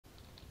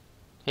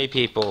Hey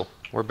people,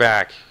 we're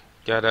back.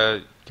 Got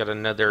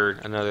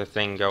another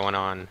thing going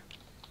on.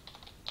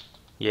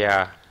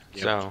 Yeah.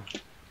 Yep. So,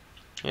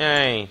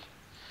 yay.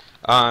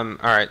 All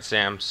right,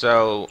 Sam.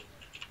 So,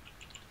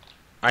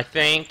 I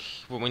think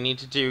what we need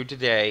to do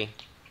today,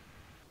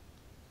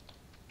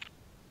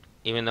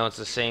 even though it's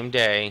the same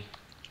day,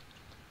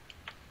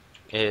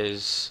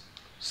 is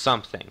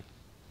something.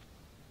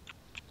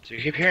 Do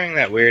you keep hearing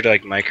that weird,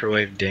 like,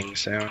 microwave ding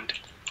sound?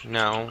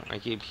 No, I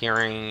keep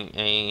hearing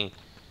a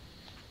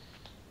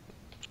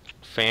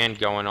fan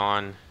going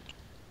on.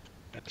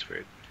 That's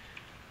weird.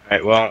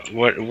 Alright, well,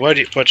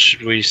 what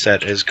should we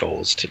set as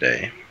goals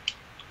today?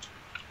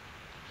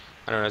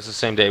 I don't know. It's the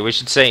same day. We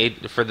should say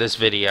for this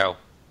video.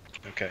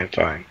 Okay,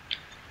 fine.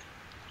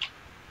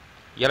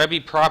 You gotta be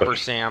proper, But,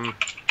 Sam.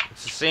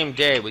 It's the same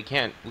day. We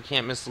can't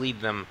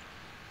mislead them.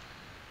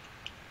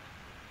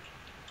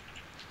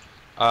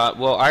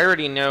 Well, I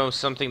already know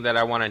something that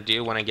I want to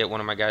do when I get one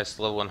of my guys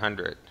to level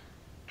 100.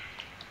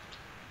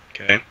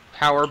 okay.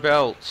 Power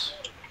belt.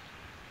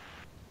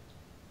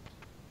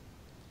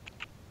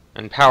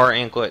 And power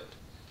anklet.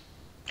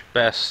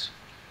 Best.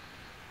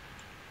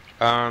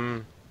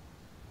 Why?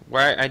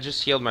 I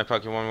just healed my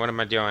Pokemon. What am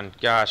I doing?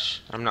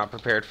 Gosh, I'm not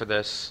prepared for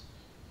this.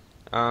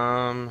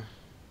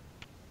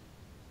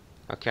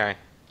 Okay.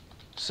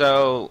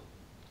 So,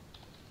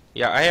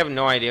 yeah, I have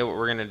no idea what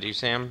we're gonna do,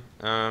 Sam.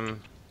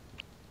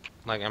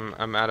 Like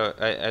I'm out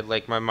of.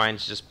 Like my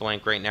mind's just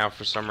blank right now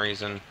for some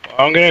reason. Well,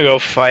 I'm gonna go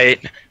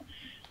fight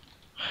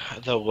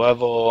the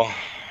level...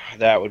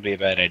 That would be a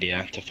bad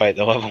idea, to fight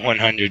the level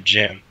 100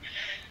 gym.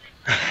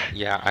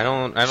 Yeah, I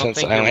don't Since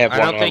think I only have I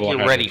one don't think level you're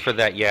 100. ready for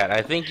that yet.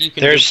 I think you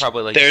can do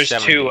probably like There's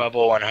 70. two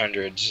level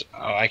 100s.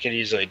 Oh, I could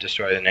easily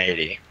destroy an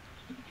 80.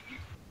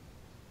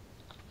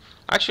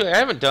 Actually, I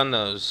haven't done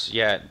those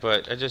yet,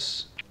 but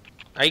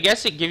I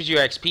guess it gives you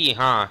XP,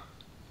 huh?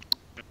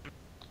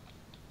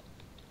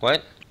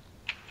 What?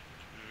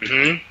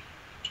 Mm-hmm.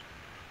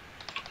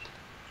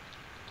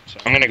 So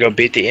I'm gonna go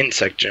beat the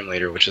insect gym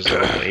leader, which is the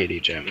level 80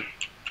 gym.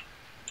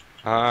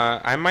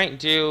 I might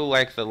do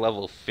like the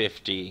level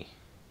 50.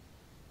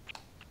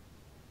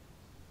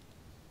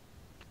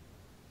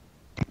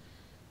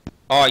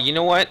 Oh, you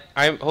know what?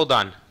 Hold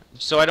on.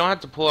 So I don't have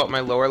to pull out my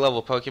lower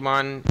level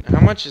Pokemon. How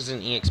much is an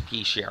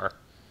EXP share?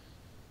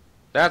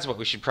 That's what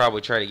we should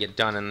probably try to get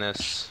done in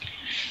this.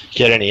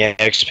 Get any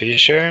XP,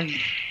 sure?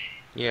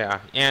 Yeah,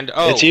 and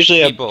It's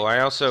usually people. I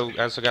also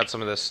got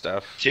some of this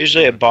stuff. it's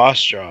usually a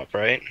boss drop,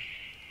 right?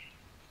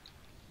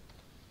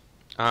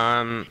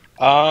 Um,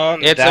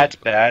 it's That's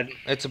bad.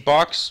 it's a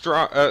boss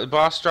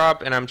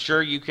drop, and I'm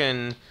sure you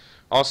can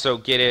also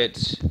get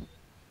it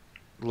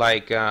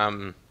like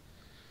from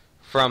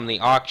the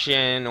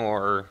auction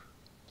or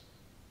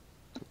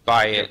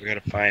buy Yeah, it. we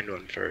gotta find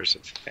one first.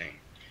 That's the thing.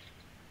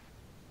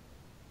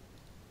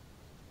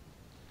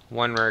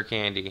 One rare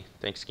candy.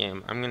 Thanks,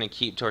 game. I'm gonna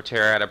keep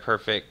Torterra at a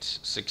perfect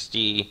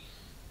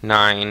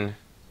 69.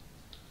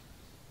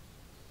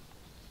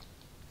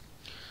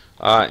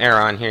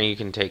 Aaron, here you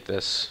can take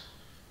this.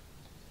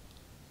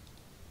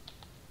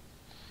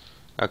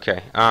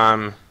 Okay.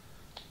 Where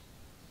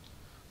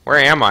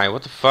am I?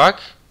 What the fuck?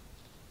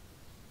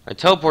 I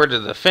teleported to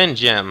the Finn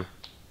gym.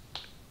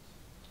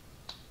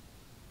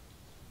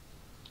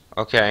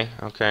 Okay,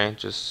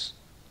 just...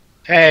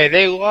 Hey,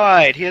 they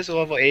lied. He has a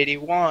level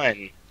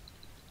 81.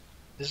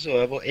 This is a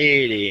level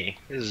 80.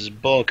 This is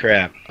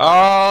bullcrap.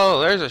 Oh,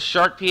 there's a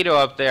Sharkpedo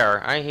up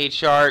there. I hate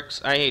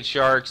sharks. I hate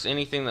sharks.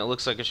 Anything that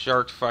looks like a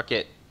shark, fuck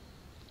it.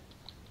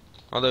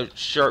 Although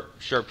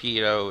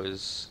Sharkpedo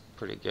is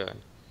pretty good.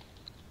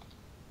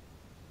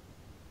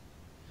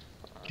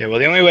 Okay, well,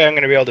 the only way I'm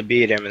gonna be able to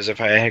beat him is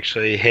if I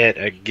actually hit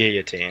a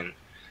guillotine.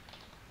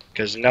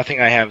 Because nothing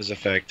I have is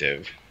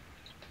effective.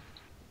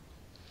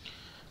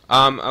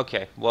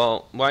 Okay.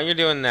 Well, while you're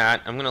doing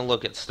that, I'm gonna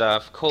look at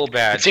stuff. Coal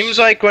badge. It seems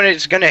like when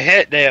it's gonna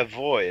hit, they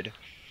avoid.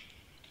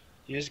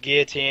 Use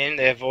guillotine,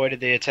 they avoided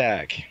the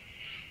attack.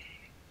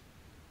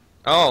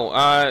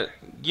 Oh,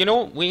 you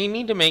know, we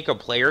need to make a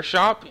player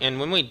shop, and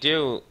when we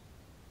do,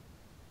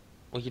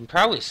 we can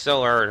probably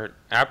sell our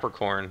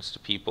apricorns to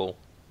people.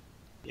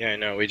 Yeah, I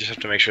know. We just have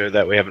to make sure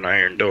that we have an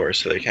iron door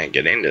so they can't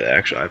get into the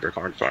actual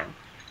apricorn farm.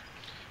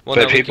 Well,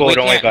 But no, people we would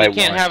only can't. buy We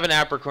can't one. have an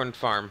apricorn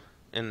farm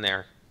in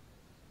there.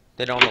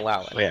 They don't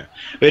allow it. Oh, yeah.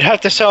 We'd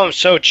have to sell them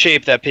so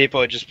cheap that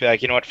people would just be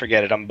like, you know what,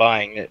 forget it. I'm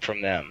buying it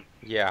from them.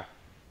 Yeah.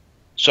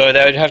 So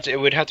that would have to. It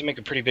would have to make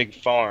a pretty big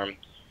farm.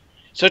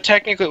 So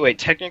technically, wait.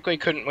 Technically,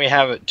 couldn't we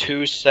have a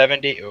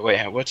 270?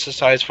 Wait, what's the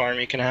size farm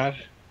you can have?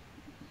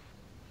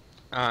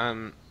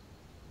 Um.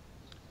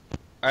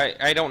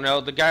 I don't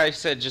know. The guy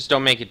said just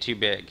don't make it too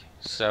big.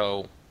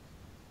 So.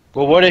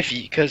 Well, what if?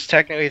 Because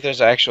technically, if there's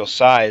actual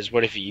size,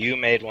 what if you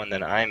made one,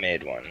 then I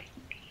made one?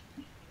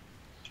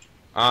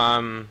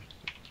 Um.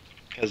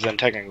 Because then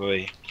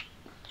technically,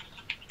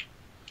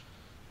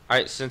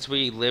 Since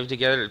we live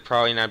together, it'd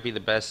probably not be the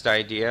best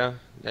idea.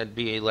 That'd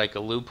be like a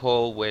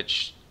loophole,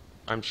 which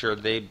I'm sure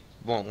they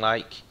won't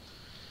like.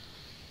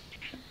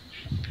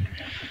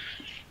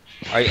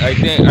 I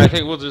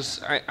think we'll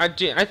just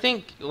I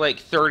think like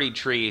 30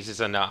 trees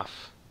is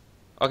enough.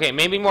 Okay,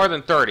 maybe more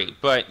than 30,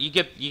 but you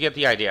get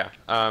the idea.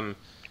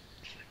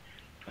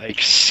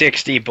 Like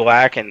 60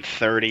 black and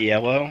 30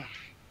 yellow.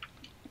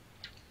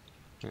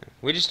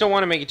 We just don't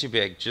want to make it too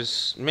big.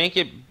 Just make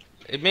it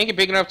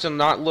big enough to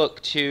not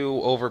look too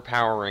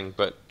overpowering,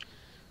 but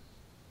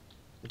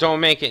don't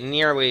make it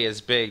nearly as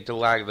big to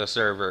lag the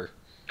server.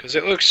 Because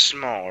it looks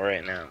small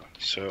right now,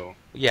 so...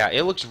 Yeah,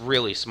 it looks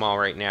really small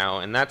right now,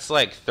 and that's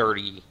like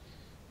 30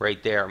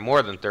 right there,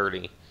 more than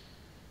 30.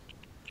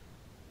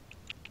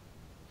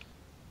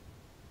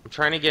 I'm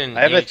trying to get an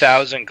I have EX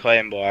 1,000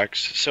 claim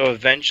blocks, so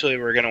eventually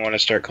we're going to want to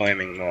start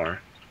claiming more.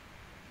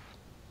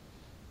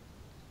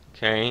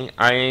 Okay,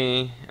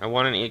 I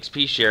want an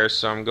EXP share,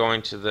 so I'm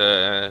going to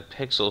the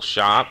Pixel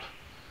shop,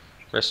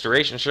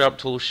 Restoration shop,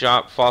 Tool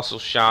shop, Fossil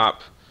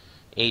shop,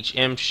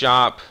 HM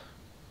shop.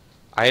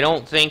 I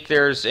don't think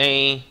there's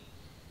a...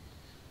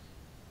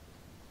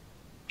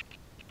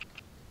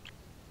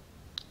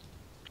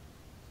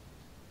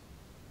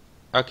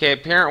 Okay,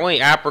 apparently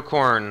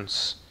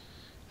apricorns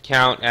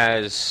count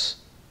as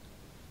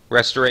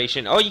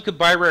restoration. Oh, you could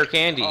buy rare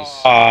candies.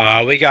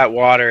 Aw, we got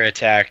water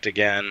attacked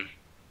again.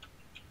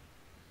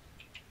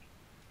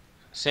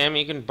 Sam,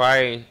 you can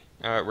buy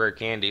rare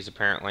candies,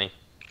 apparently.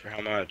 For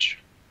how much?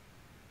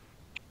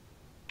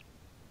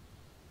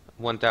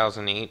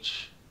 1,000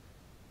 each.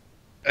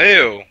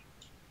 Ew!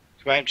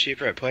 Buy them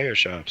cheaper at player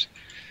shops.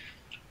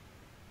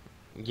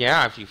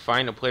 Yeah, if you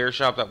find a player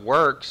shop that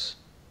works.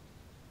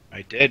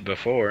 I did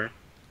before.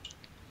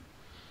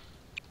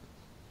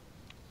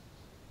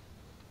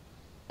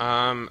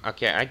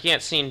 Okay, I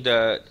can't seem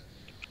to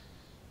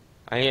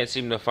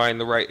find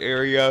the right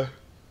area.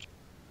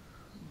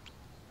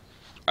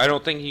 I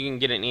don't think you can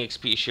get an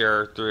EXP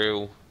share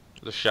through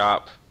the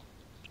shop.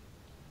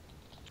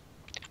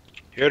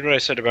 You heard what I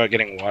said about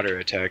getting water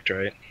attacked,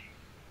 right?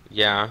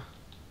 Yeah.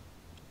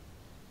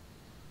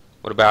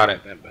 What about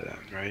it? I meant by that,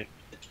 right?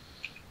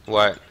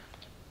 What?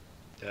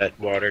 That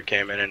water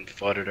came in and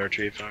flooded our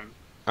tree farm.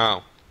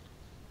 Oh.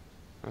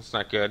 That's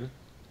not good.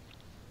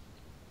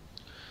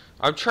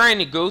 I'm trying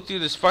to go through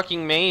this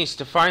fucking maze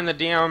to find the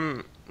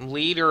damn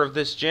leader of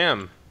this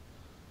gym.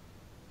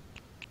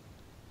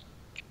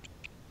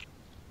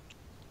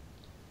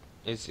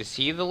 Is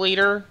he the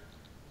leader?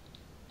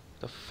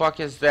 The fuck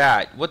is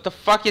that? What the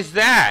fuck is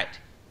that?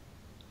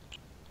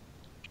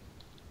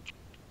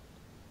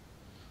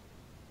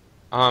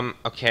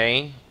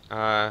 Okay.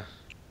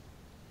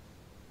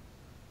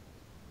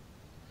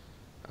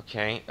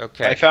 Okay,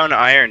 okay. I found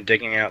iron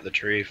digging out the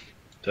tree,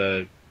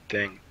 the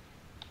thing.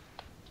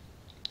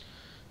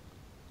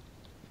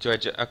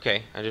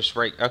 Okay, I just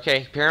write.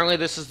 Okay, apparently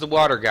this is the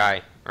water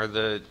guy, or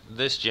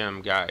this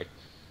gym guy.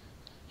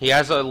 He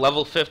has a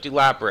level 50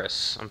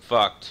 Lapras. I'm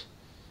fucked.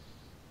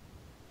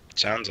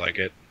 Sounds like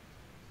it.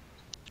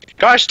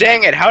 Gosh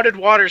dang it, how did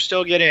water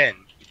still get in?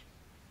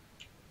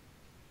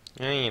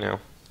 Yeah, you know.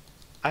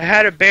 I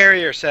had a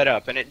barrier set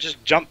up and it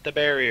just jumped the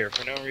barrier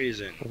for no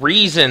reason.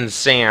 Reasons,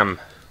 Sam.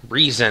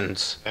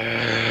 Reasons.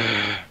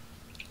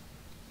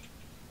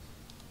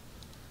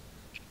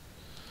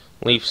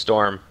 Leaf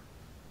Storm.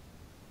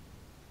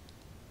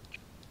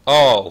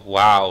 Oh,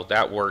 wow,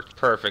 that worked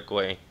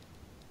perfectly.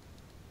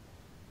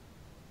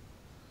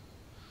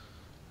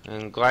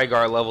 And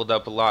Gligar leveled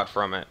up a lot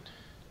from it.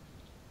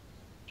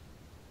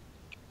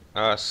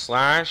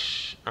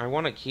 Slash. I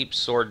want to keep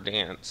Sword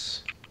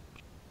Dance.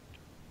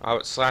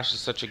 Oh, Slash is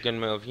such a good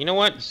move. You know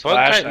what? Bug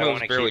Slash, type I moves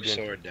want to barely keep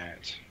do. sword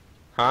dance.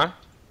 Huh?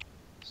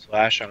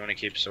 Slash, I want to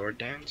keep sword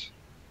dance?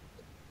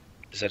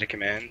 Is that a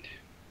command?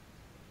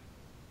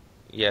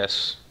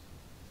 Yes.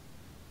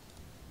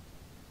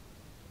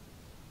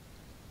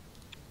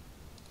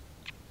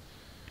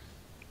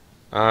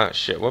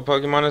 Shit. What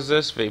Pokemon is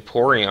this?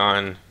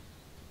 Vaporeon.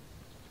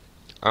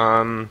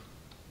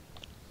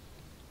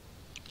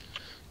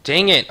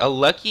 Dang it, a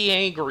lucky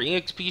egg or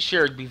EXP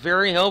share would be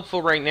very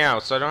helpful right now,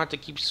 so I don't have to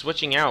keep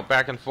switching out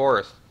back and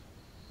forth.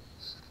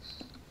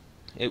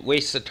 It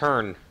wastes a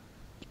turn.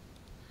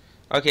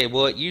 Okay,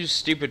 well it used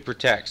stupid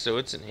protect, so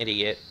it's an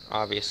idiot,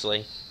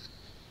 obviously.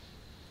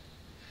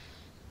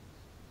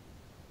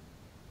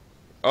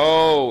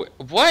 Oh,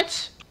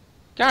 what?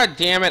 God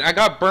damn it, I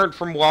got burnt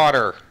from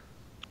water.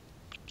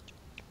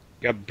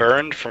 You got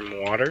burned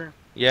from water?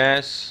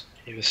 Yes.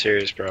 You have a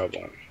serious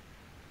problem.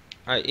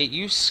 It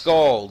used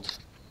Scald.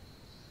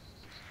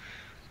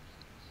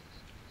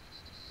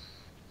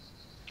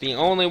 The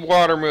only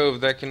water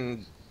move that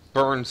can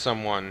burn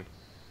someone.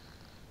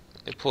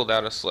 It pulled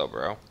out a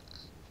Slowbro.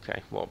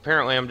 Okay, well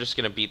apparently I'm just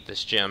gonna beat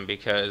this gym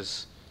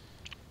because...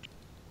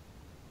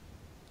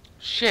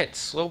 Shit,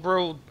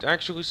 Slowbro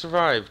actually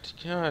survived.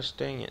 Gosh,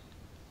 dang it.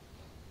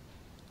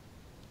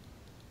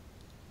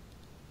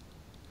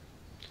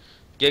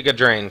 Giga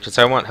Drain, because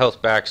I want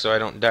health back so I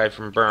don't die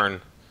from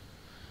burn.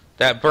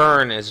 That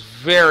burn is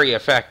very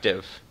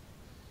effective.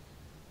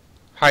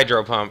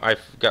 Hydro Pump, I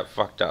got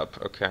fucked up.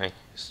 Okay.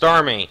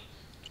 Starmie,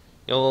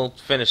 you'll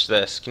finish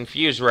this.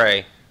 Confuse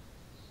Ray.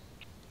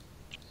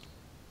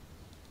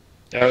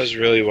 That was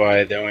really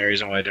why, the only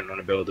reason why I didn't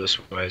want to build this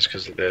way is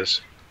because of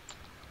this.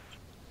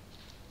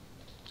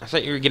 I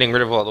thought you were getting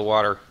rid of all the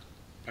water.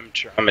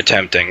 I'm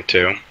attempting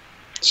to.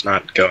 It's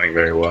not going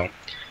very well.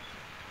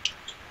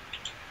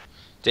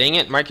 Dang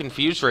it, my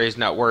confuse ray is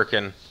not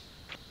working.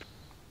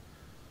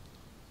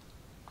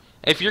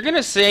 If you're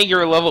gonna say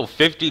you're a level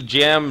 50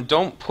 gem,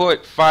 don't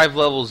put 5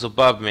 levels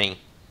above me.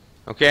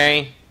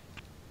 Okay?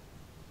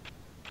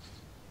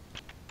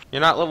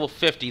 You're not level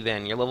 50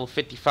 then, you're level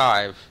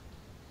 55.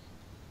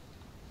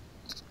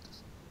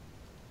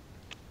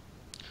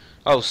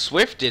 Oh,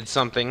 Swift did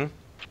something.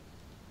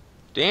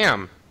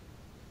 Damn.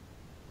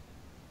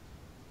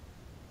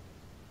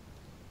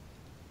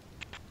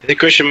 I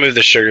think we should move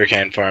the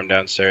sugarcane farm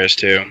downstairs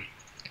too.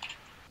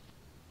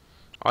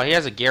 Oh, he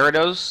has a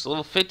Gyarados,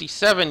 level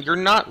 57. You're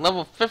not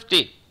level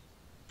 50.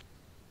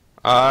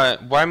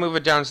 Why move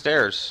it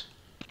downstairs?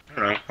 I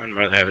don't know. I'd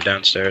rather have it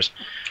downstairs.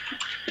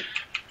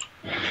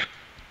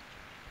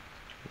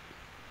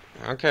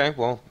 Okay,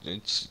 well,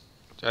 it's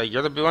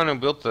you're the one who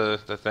built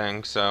the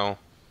thing, so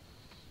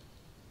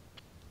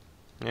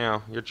yeah,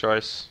 your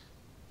choice.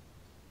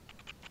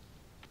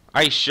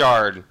 Ice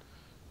Shard.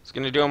 It's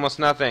gonna do almost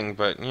nothing,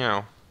 but you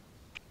know.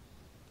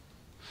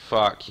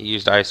 Fuck, he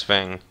used Ice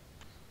Fang.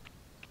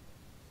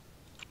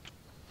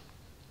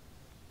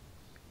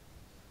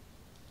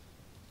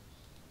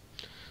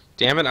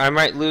 Damn it, I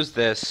might lose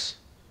this.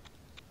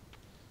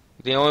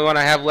 The only one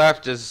I have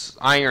left is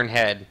Iron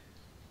Head.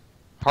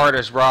 Hard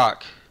as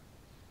rock.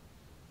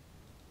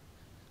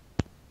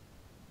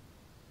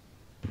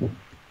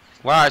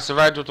 Wow, I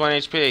survived with 1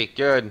 HP.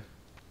 Good.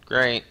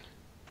 Great.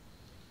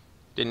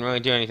 Didn't really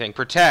do anything.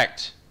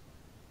 Protect!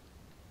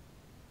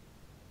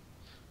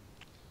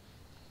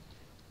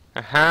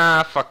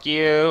 Aha, fuck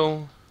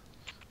you.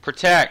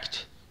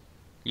 Protect!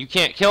 You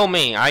can't kill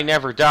me. I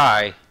never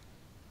die.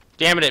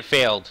 Damn it, it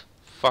failed.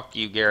 Fuck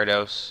you,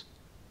 Gyarados.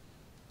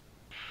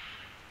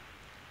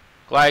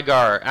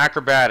 Gligar,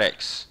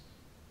 Acrobatics.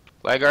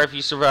 Gligar, if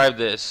you survive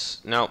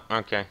this. Nope,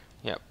 okay.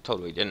 Yep,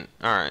 totally didn't.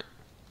 Alright.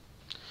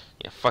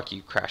 Yeah, fuck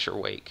you, Crasher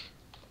Wake.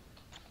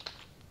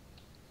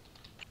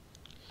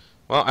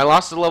 Well, I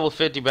lost the level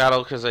 50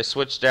 battle because I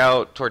switched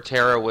out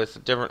Torterra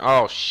with different...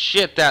 Oh,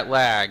 shit, that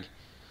lag.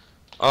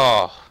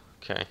 Oh,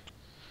 okay.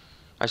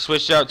 I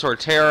switched out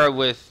Torterra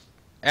with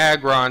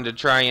Aggron to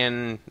try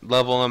and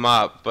level him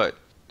up, but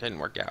didn't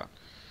work out.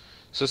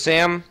 So,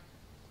 Sam,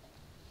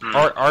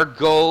 our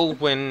goal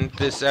when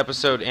this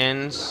episode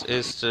ends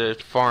is to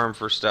farm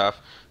for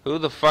stuff. Who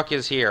the fuck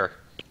is here?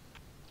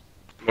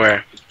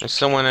 Where? There's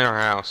someone in our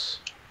house.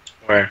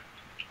 Where?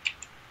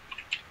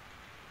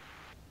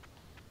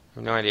 I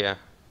have no idea.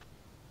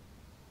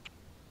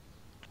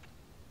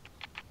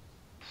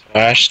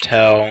 Slash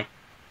tell.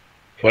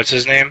 What's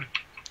his name?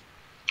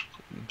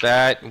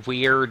 That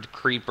weird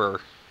creeper.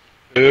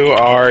 Who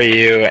are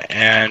you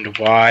and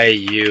why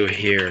you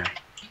here?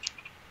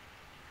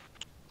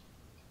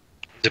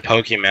 He's a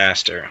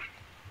Pokemaster.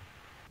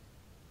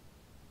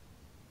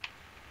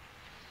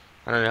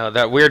 I don't know.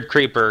 That weird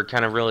creeper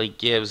kind of really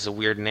gives a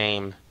weird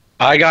name.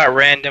 I got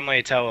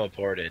randomly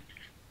teleported.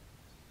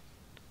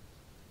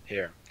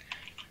 Here.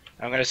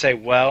 I'm gonna say,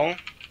 well,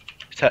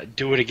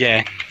 do it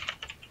again.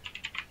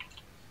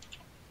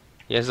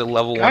 He has a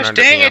level Gosh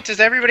 100 dang Mew. it, does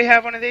everybody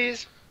have one of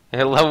these?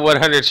 A level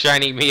 100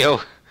 shiny Mew.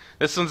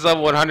 This one's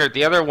level 100.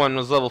 The other one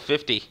was level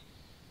 50.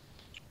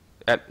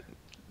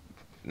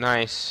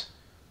 Nice.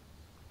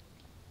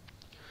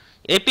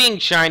 It being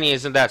shiny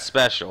isn't that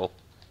special.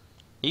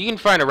 You can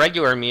find a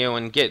regular Mew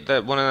and get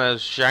one of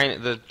those shiny,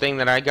 the thing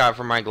that I got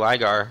from my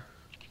Gligar.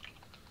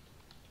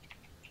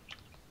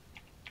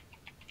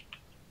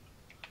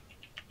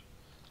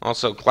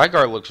 Also,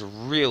 Gligar looks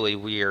really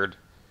weird.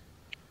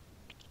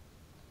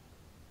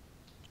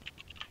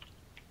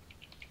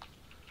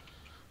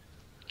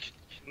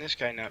 Can this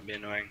guy not be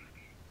annoying?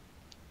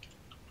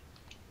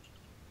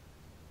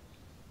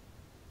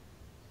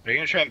 Are you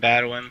gonna try and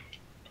battle him?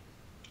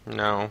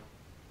 No.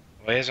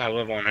 Well, he has a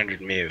level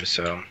 100 Mew,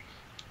 so...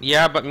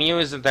 Yeah, but Mew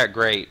isn't that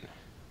great.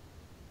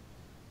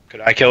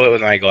 Could I kill it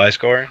with my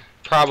Gliscor?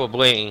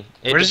 Probably.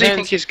 Where does he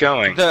think he's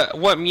going?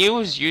 What Mew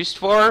is used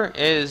for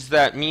is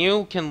that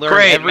Mew can learn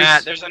Great, every...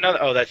 Matt, there's another...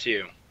 Oh, that's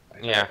you.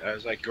 Yeah. I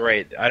was like,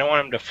 great. I don't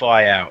want him to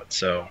fly out,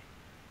 so...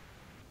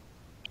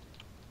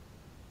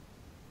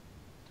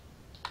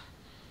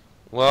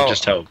 Well,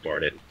 just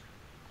teleported.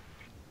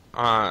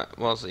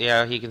 well,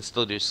 yeah, he can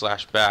still do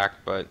slash back,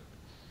 but...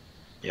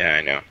 Yeah,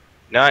 I know.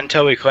 Not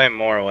until we claim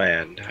more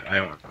land.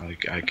 I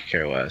could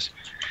care less.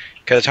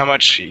 Because how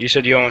much... You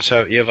said you almost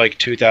have... You have like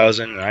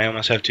 2,000, and I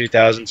almost have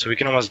 2,000, so we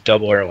can almost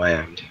double our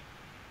land.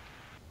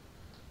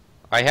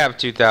 I have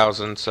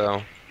 2,000,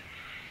 so...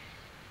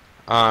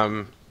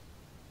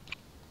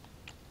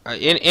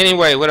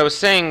 Anyway, what I was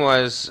saying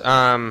was,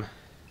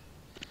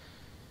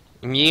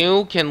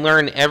 Mew can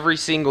learn every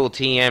single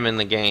TM in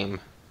the game.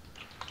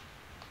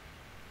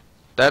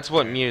 That's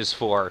what Mew's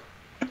for.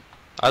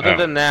 Other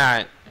than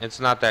that, it's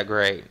not that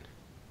great.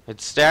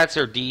 Its stats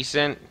are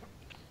decent,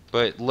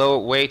 but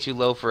way too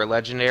low for a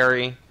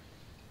legendary.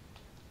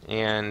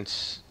 And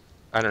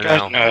I don't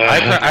know.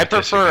 I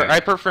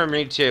prefer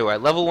Mewtwo.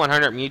 At level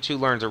 100, Mewtwo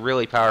learns a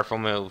really powerful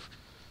move.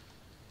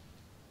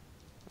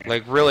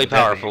 Like really But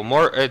then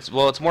powerful.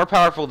 It's more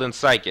powerful than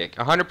psychic.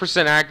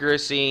 100%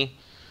 accuracy,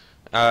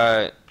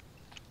 and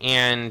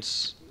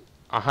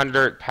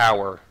 100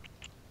 power,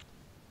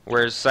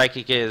 whereas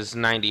psychic is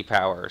 90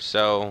 power.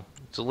 So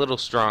it's a little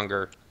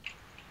stronger.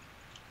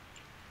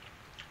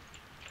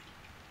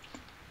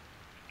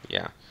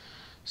 Yeah.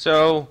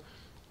 So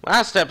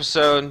last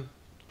episode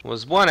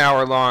was 1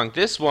 hour long.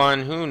 This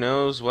one, who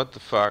knows what the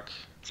fuck.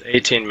 it's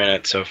 18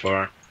 minutes so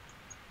far.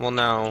 Well,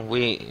 no,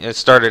 it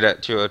started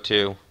at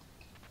 2:02.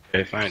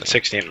 Okay, fine. So,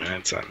 16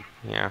 minutes then.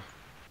 yeah.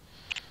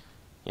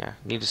 Yeah,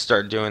 need to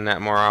start doing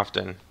that more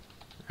often.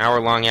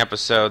 Hour-long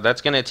episode.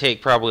 That's going to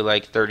take probably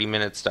like 30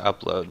 minutes to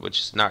upload, which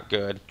is not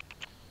good.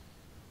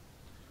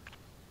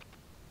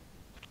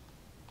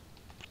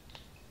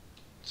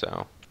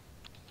 So,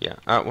 yeah.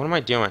 What am I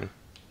doing?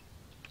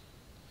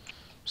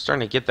 I'm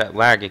starting to get that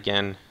lag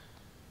again.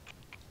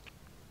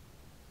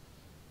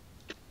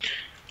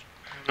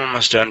 I'm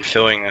almost done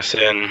filling this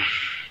in.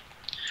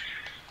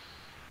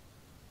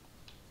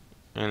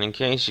 And in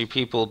case you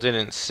people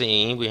didn't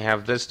see, we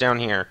have this down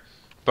here.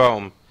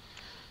 Boom.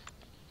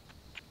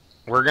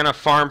 We're going to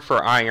farm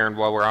for iron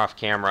while we're off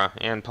camera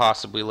and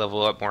possibly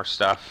level up more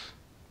stuff,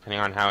 depending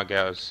on how it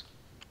goes.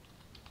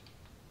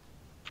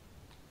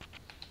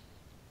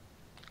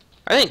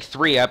 I think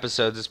 3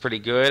 episodes is pretty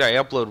good. I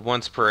upload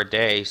once per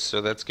day,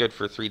 so that's good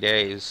for 3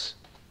 days.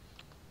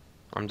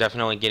 I'm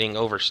definitely getting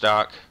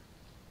overstock.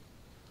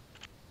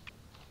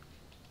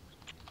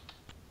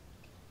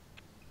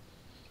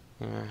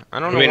 Yeah, I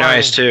don't know It'd be why.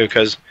 nice too,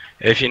 because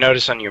if you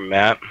notice on your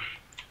map,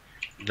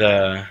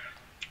 the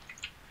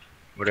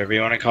whatever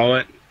you want to call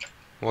it,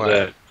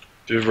 What?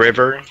 the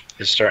river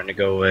is starting to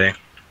go away.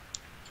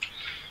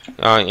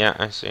 Oh, yeah,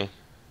 I see.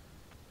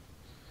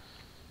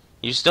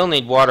 You still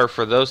need water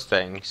for those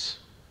things.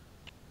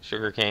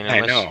 Sugarcane.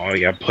 I know. Oh,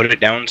 you gotta put it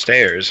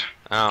downstairs.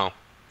 Oh,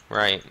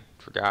 right.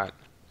 Forgot.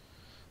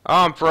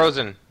 Oh, I'm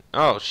frozen.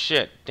 Oh,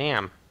 shit.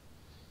 Damn.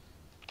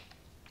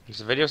 Is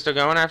the video still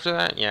going after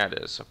that? Yeah, it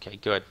is. Okay,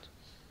 good.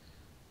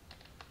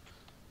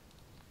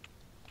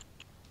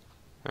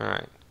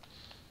 Alright.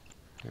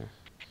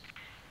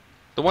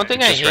 The one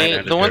thing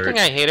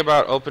I hate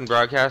about open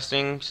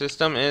broadcasting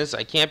system is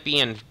I can't be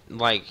in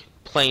like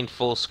plain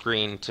full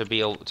screen to be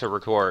able to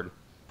record.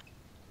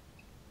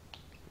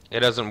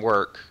 It doesn't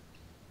work.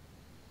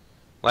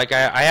 Like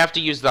I have to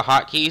use the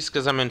hotkeys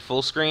because I'm in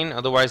full screen,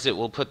 otherwise it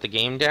will put the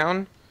game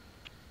down.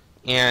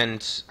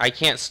 And I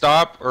can't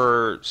stop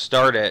or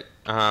start it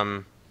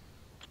unless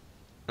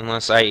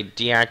I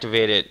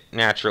deactivate it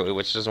naturally,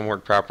 which doesn't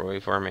work properly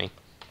for me.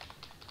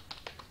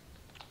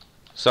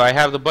 So I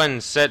have the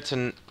buttons set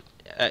to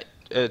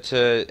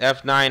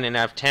F9 and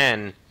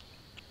F10,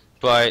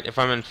 but if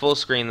I'm in full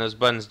screen, those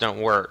buttons don't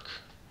work,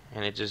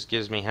 and it just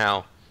gives me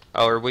hell.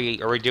 Oh, are we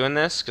doing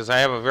this? Because I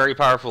have a very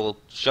powerful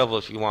shovel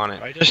if you want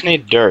it. I just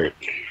need dirt,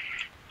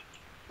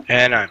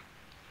 and I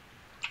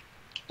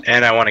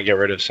want to get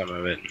rid of some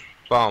of it.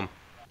 Boom.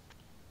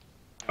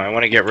 I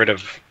want to get rid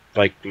of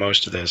like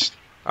most of this.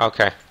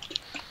 Okay.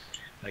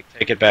 Like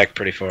take it back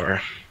pretty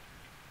far.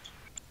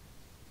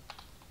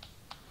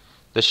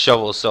 This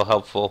shovel is so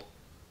helpful.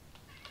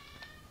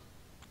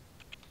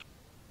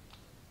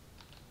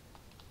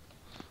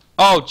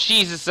 Oh,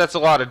 Jesus, that's a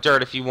lot of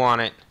dirt if you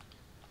want it.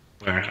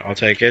 Alright, I'll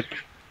take it.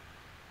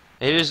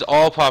 It just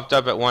all popped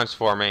up at once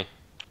for me.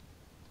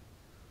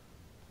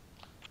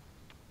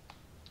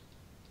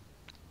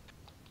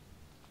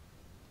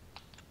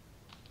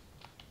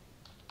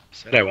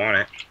 Said I want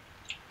it.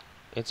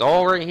 It's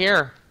all right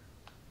here.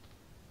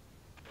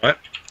 What?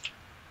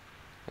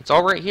 It's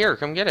all right here.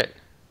 Come get it.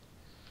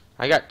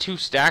 I got 2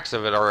 stacks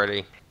of it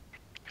already.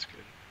 That's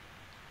good.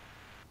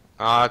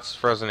 Ah, it's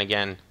frozen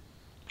again.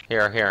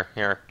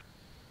 Here.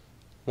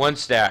 1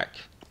 stack.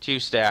 2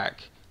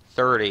 stack.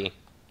 30.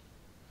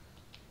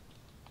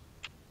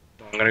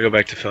 I'm gonna go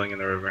back to filling in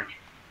the river.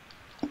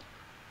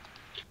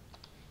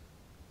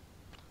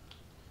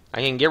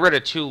 I can get rid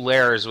of 2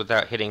 layers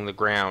without hitting the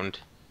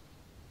ground.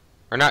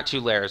 Or not 2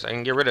 layers. I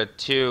can get rid of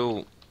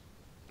 2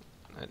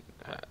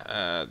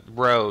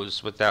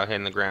 rows without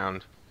hitting the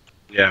ground.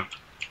 Yeah.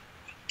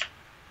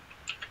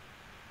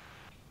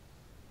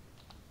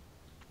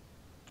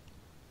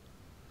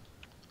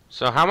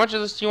 So how much of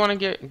this do you want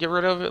to get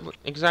rid of it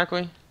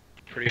exactly?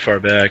 Pretty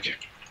far back.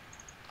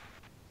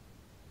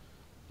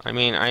 I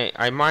mean,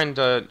 I mined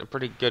a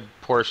pretty good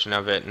portion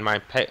of it, and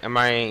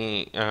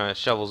my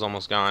shovel's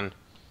almost gone.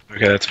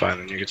 Okay, that's fine.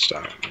 Then you can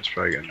stop. That's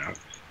probably good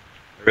enough.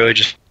 I really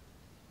just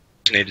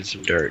needed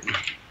some dirt.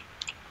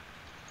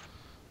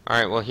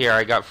 Alright, well here,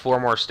 I got 4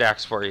 more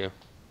stacks for you.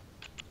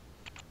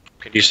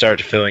 Could you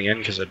start filling in?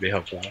 Because that'd be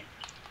helpful.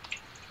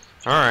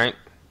 Alright.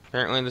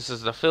 Apparently this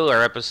is the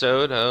filler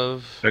episode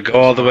of... But go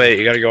all the way.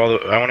 You gotta go all the...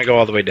 I want to go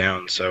all the way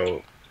down,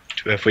 so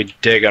if we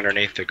dig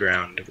underneath the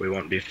ground, we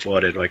won't be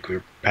flooded like we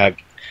have...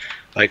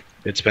 Like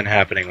it's been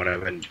happening when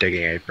I've been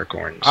digging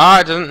apricorns.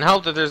 Ah, it doesn't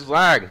help that there's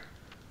lag.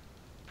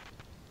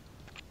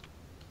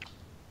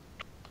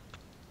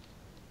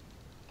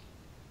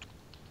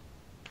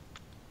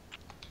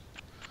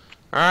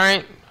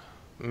 Alright.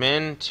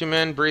 2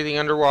 men breathing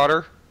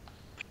underwater.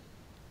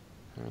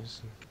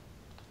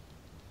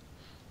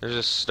 There's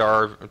a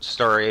star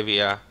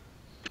avia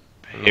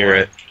I in the hear way.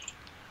 it.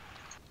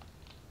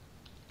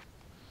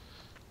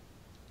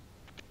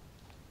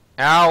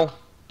 Ow! Are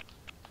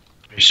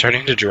you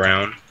starting to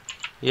drown?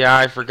 Yeah,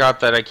 I forgot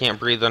that I can't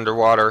breathe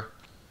underwater.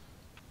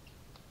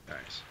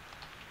 Nice.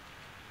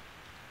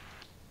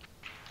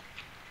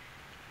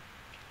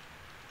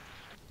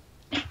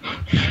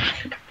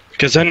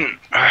 Because then,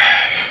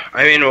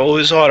 I mean, we'll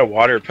lose a lot of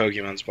water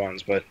Pokemon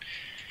spawns, but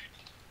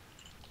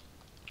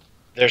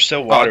there's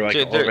still water Oh, like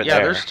dude, over yeah,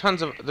 there.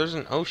 there's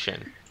an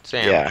ocean,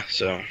 Sam. Yeah,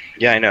 so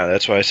yeah, I know.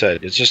 That's why I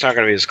said it's just not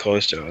going to be as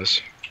close to us.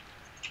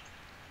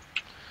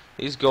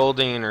 These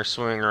Goldeen are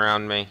swimming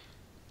around me.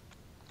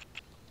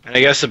 And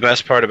I guess the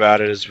best part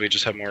about it is we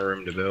just have more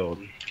room to build.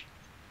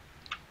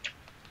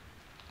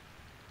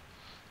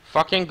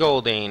 Fucking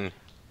Goldeen.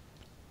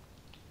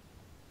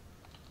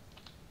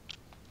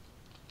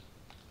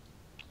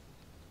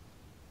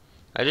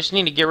 I just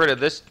need to get rid of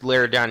this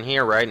layer down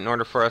here, right, in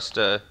order for us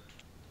to...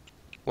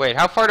 Wait,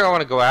 how far do I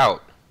want to go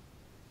out?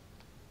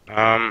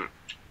 Um,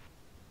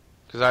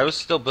 Because I was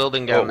still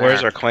building well, down where's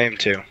there. our claim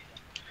to?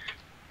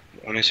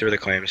 Let me see where the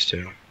claim is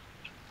to.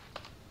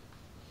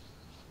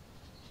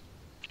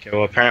 Okay,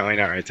 well, apparently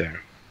not right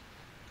there.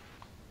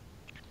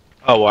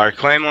 Oh, well, our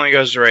claim only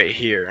goes right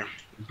here,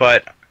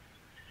 but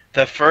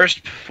the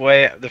first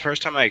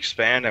time I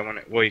expand, I want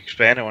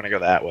to go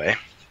that way.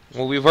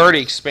 Well, we've already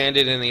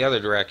expanded in the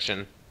other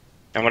direction.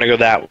 I want to go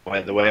that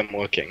way, the way I'm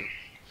looking.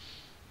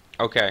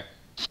 Okay.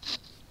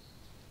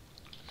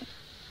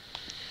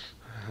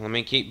 Let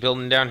me keep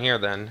building down here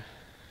then.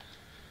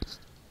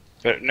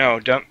 But no,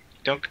 don't.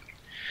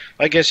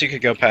 I guess you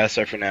could go past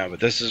there for now,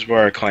 but this is where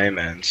our claim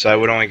ends, so I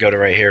would only go to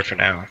right here for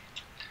now.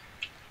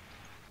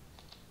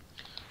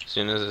 As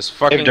soon as this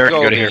fucking dirt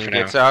and go to here for Goldeen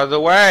gets now. out of the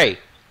way.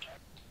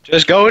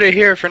 Just go to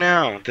here for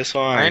now. This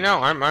line. I know,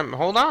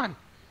 hold on.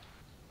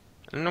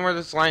 I don't know where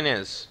this line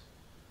is.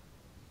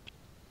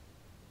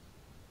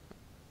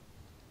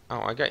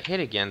 Oh, I got hit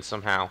again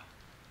somehow.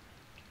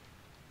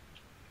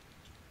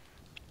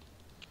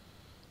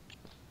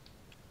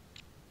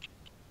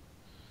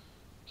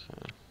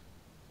 Okay.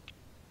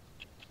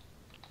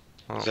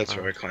 Oh, That's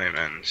where our claim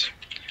ends.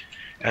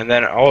 And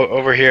then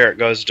over here it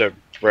goes to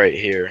right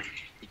here.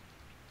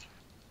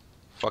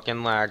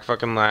 fucking lag,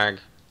 fucking lag.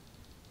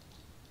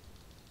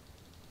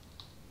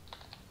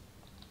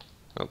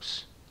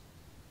 Oops.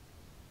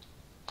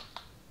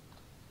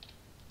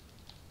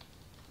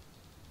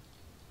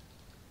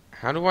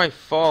 How do I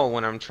fall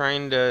when I'm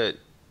trying to...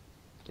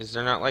 Is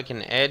there not like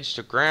an edge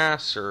to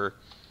grass, or...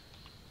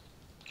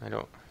 I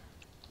don't...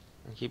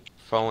 I keep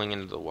falling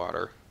into the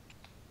water.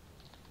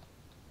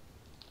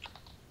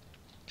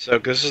 So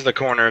this is the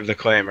corner of the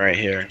claim right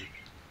here.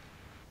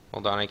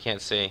 Hold on, I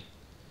can't see.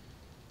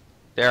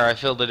 There, I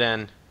filled it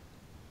in.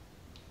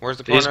 Where's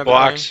the corner of the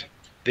claim?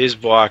 These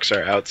blocks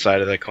are outside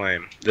of the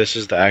claim. This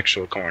is the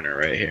actual corner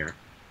right here.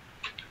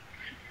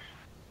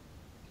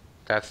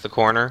 That's the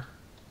corner?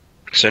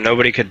 So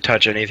nobody could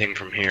touch anything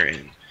from here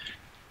in.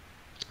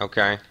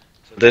 Okay.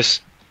 So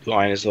this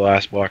line is the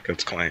last block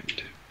that's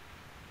claimed.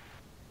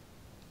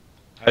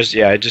 I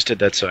just did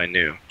that so I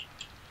knew.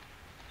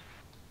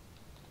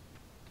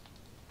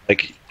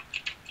 Like,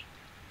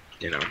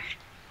 you know.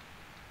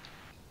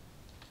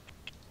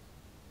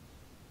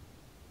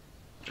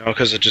 Oh,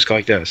 because it just go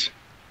like this.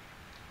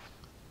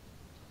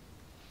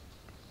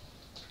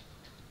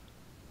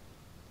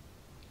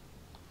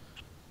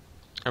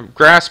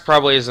 Grass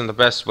probably isn't the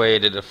best way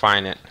to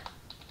define it.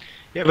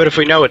 Yeah, but if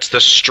we know it's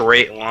the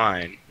straight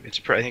line, I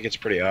think it's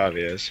pretty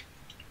obvious.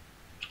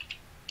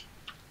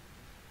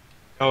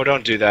 Oh,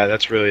 don't do that.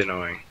 That's really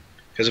annoying.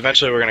 Because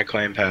eventually we're going to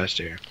claim past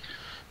here.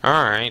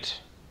 Alright.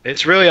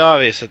 It's really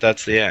obvious that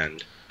that's the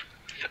end.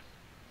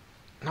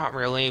 Not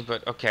really,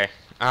 but okay.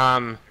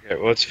 Okay,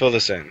 well, let's fill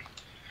this in.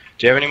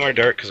 Do you have any more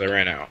dirt? Because I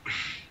ran out.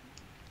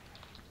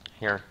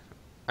 Here.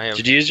 I have...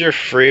 Did you use your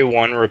free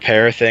one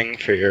repair thing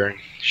for your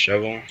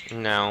shovel?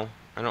 No.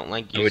 I don't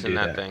like I would using do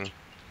that that. thing.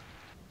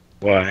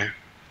 Why?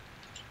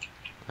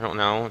 I don't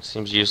know. It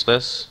seems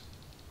useless.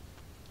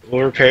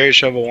 We'll repair your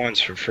shovel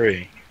once for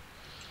free.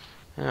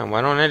 Yeah,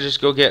 why don't I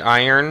just go get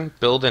iron,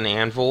 build an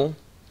anvil,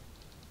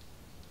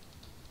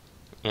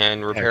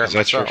 and repair Yeah, it 'cause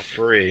that's for myself?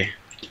 free.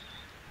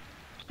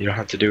 You don't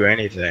have to do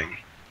anything.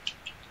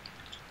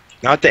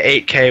 Not the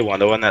 8K one,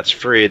 the one that's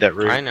free that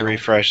I know.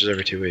 refreshes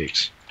every 2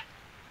 weeks.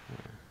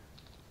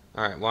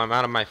 Alright, well, I'm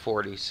out of my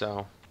 40,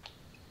 so...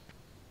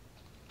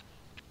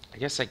 I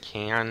guess I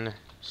can.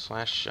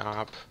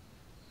 /shop.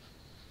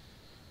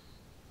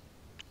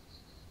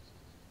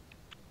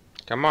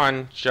 Come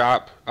on,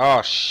 shop.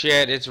 Oh,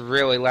 shit, it's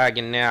really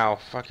lagging now.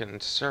 Fucking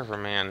server,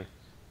 man.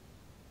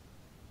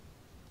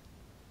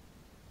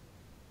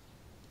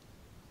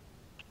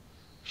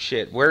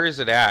 Shit, where is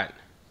it at?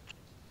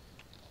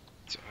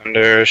 It's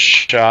under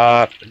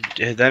shop,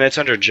 then it's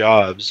under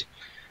jobs.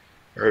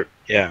 Or,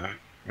 yeah,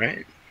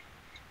 right?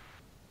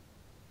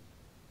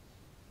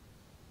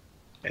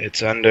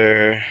 It's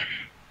under...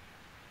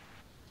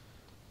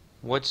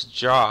 What's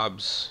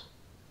jobs?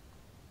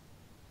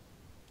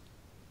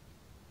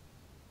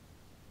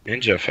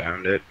 Ninja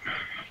found it.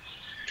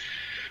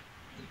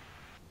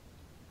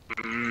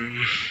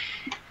 Mm,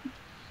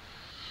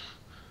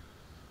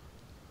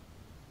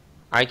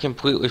 I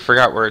completely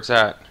forgot where it's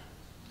at.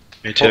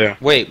 me Oh, too.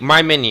 wait,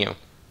 my menu.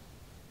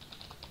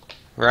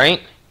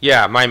 Right?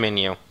 Yeah, my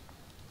menu.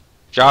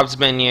 Jobs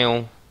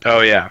menu.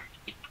 Oh yeah,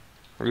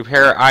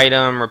 Repair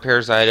item.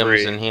 Repairs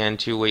items free. in hand.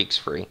 2 weeks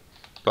free.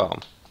 Boom.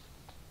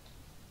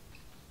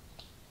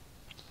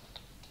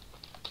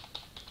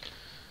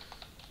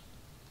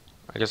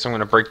 I guess I'm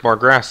gonna break more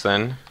grass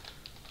then.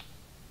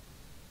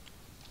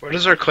 Where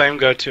does our claim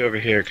go to over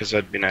here? Because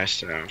that'd be nice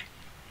to know.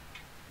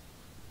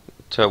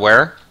 To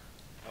where?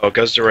 Oh, it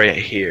goes to right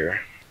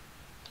here.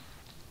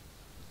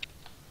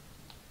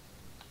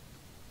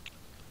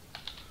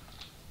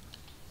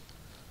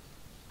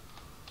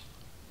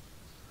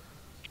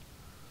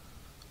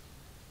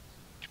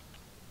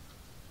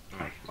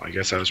 Oh, I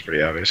guess that was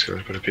pretty obvious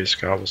because I put a piece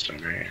of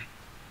cobblestone right here.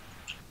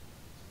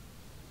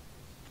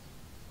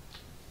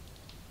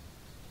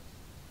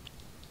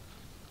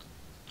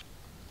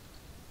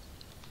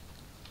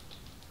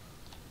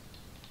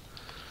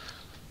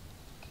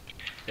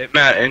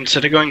 Matt,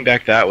 instead of going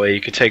back that way, you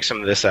could take some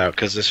of this out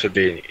because this would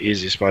be an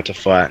easy spot to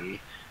flatten.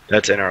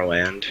 That's in our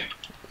land.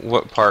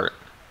 What part?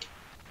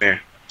 Here.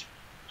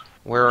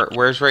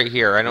 Where's right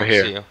here? I Over don't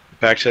here. see you.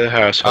 Back to the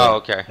house. Oh,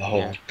 okay. The hole.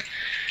 Yeah.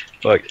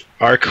 Look,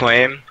 our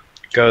claim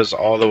goes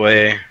all the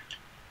way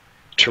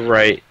to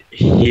right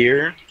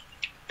here,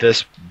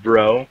 this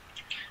row.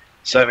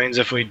 So that means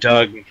if we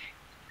dug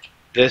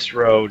this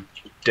row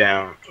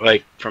down,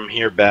 like from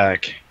here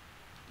back,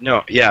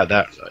 no, yeah,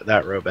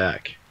 that row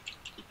back,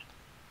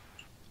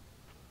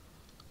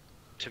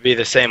 to be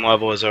the same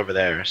level as over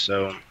there.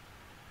 So,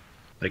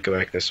 like, go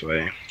back this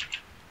way.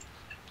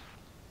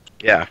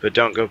 Yeah, but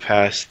don't go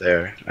past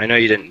there. I know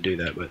you didn't do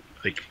that, but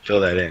like fill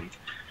that in,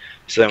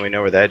 so then we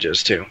know where the edge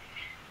is too.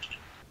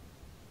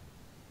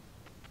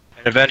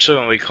 And eventually,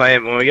 when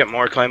we get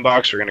more claim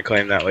blocks, we're gonna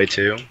claim that way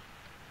too.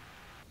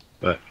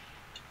 But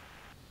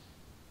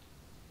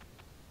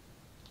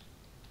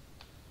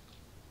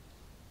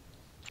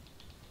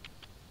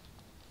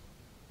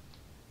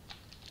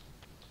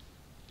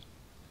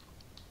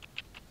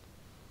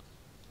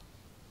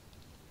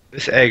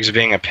this egg's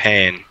being a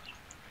pain.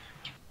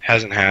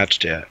 Hasn't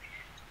hatched yet.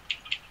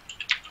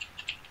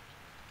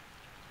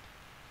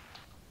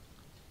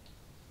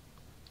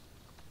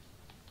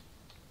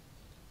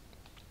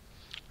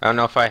 I don't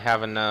know if I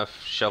have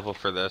enough shovel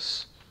for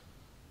this.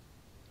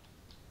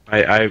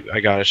 I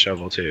got a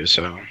shovel too,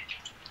 so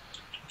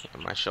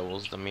My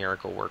shovel's the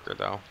miracle worker,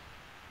 though.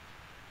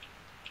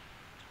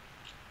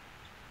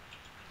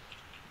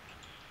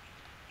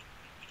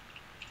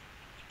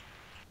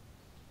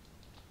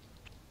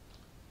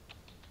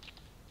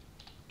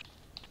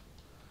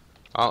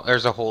 Oh,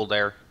 there's a hole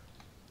there.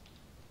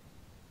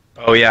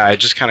 oh yeah, I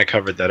just kind of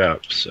covered that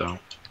up. So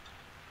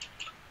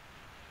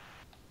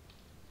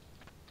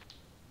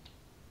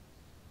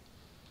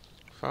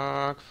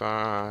Fuck,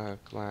 lag,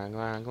 lag,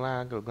 lag,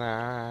 lag,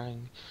 lag.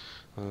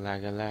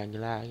 Lag, lag,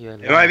 lag,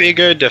 it might be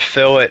good to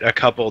fill it a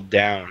couple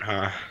down,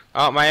 huh?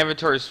 Oh, my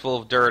inventory's full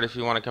of dirt if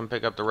you want to come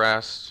pick up the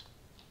rest.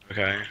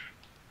 Okay.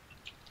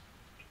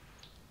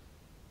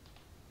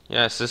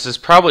 Yes, this is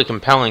probably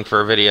compelling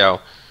for a video.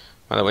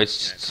 By the way,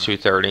 it's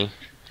 2:30.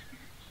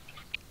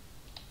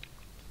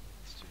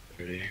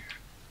 Pretty.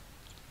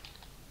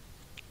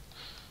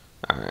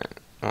 Alright,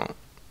 well.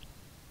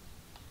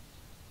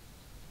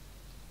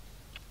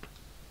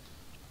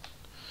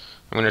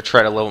 I'm going to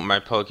try to level my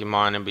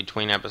Pokemon in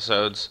between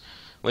episodes.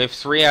 We have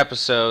 3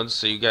 episodes,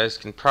 so you guys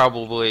can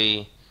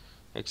probably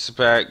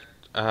expect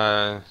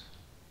to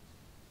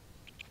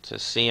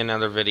see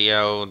another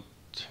video,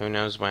 who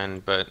knows when,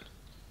 but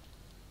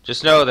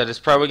just know that it's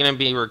probably going to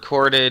be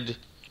recorded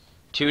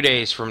 2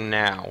 days from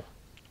now,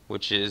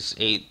 which is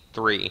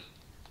 8/3.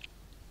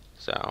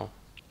 So,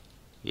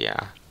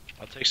 yeah.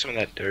 I'll take some of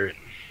that dirt.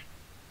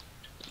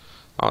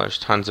 Oh, there's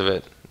tons of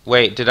it.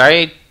 Wait, did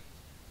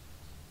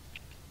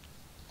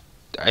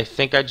I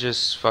think I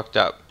just fucked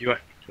up.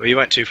 Well, you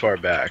went too far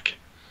back.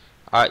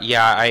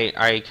 Yeah,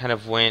 I kind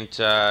of went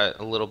a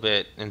little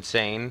bit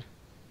insane.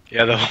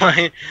 Yeah,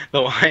 the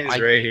line's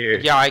right here.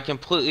 Yeah, I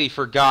completely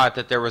forgot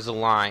that there was a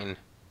line.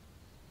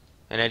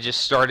 And I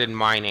just started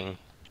mining.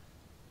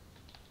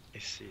 I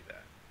see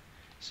that.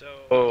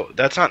 So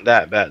that's not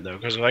that bad though,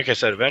 because like I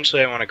said,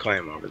 eventually I want to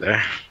claim over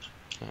there.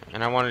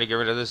 And I wanted to get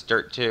rid of this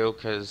dirt too,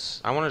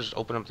 because I want to just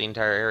open up the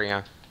entire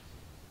area.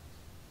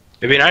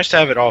 It'd be nice to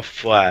have it all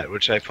flat,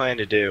 which I plan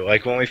to do.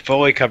 Like when we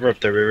fully cover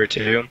up the river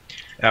too,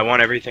 I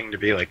want everything to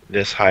be like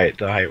this height,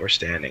 the height we're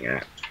standing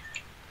at.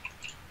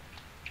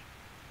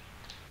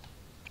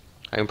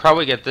 I can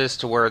probably get this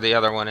to where the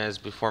other one is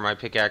before my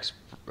pickaxe...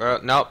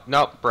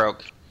 nope,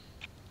 broke.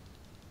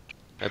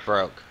 It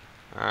broke.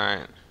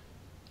 Alright.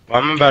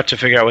 Well, I'm about to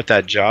figure out what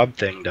that job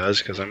thing does,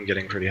 because I'm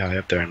getting pretty high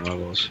up there in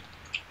levels.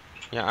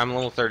 Yeah, I'm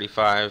level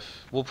 35.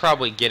 We'll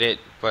probably get it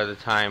by the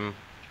time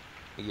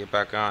we get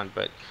back on,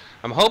 but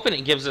I'm hoping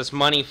it gives us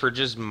money for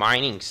just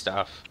mining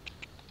stuff.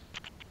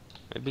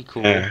 It'd be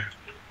cool. Yeah.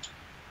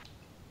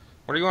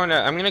 What are you going to...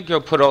 I'm going to go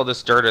put all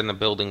this dirt in the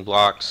building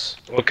blocks.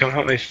 Well, come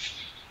help me.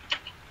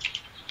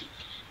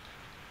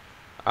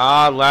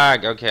 Ah,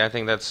 lag. Okay, I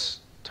think that's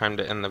time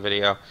to end the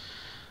video.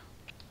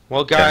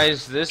 Well,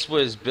 guys, this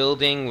was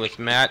Building with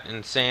Matt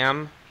and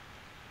Sam.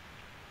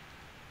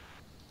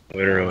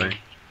 Literally.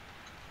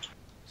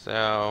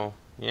 So,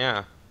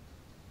 yeah.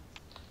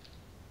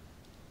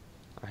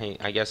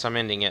 I guess I'm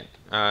ending it.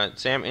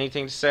 Sam,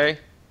 anything to say?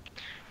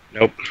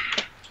 Nope.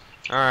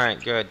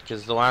 Alright, good,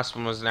 because the last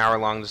one was an hour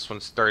long, this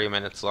one's 30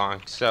 minutes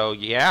long. So,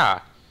 yeah.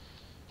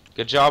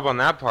 Good job on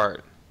that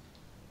part.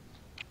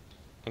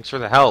 Thanks for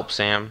the help,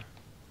 Sam.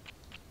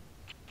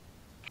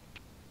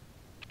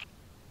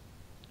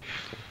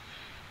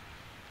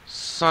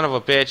 Son of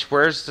a bitch,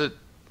 where's the...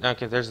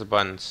 Okay, there's the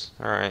buttons.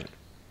 Alright.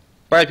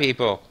 Bye,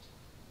 people.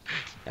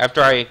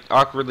 After I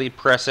awkwardly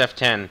press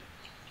F10.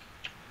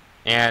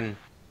 And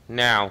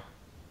now.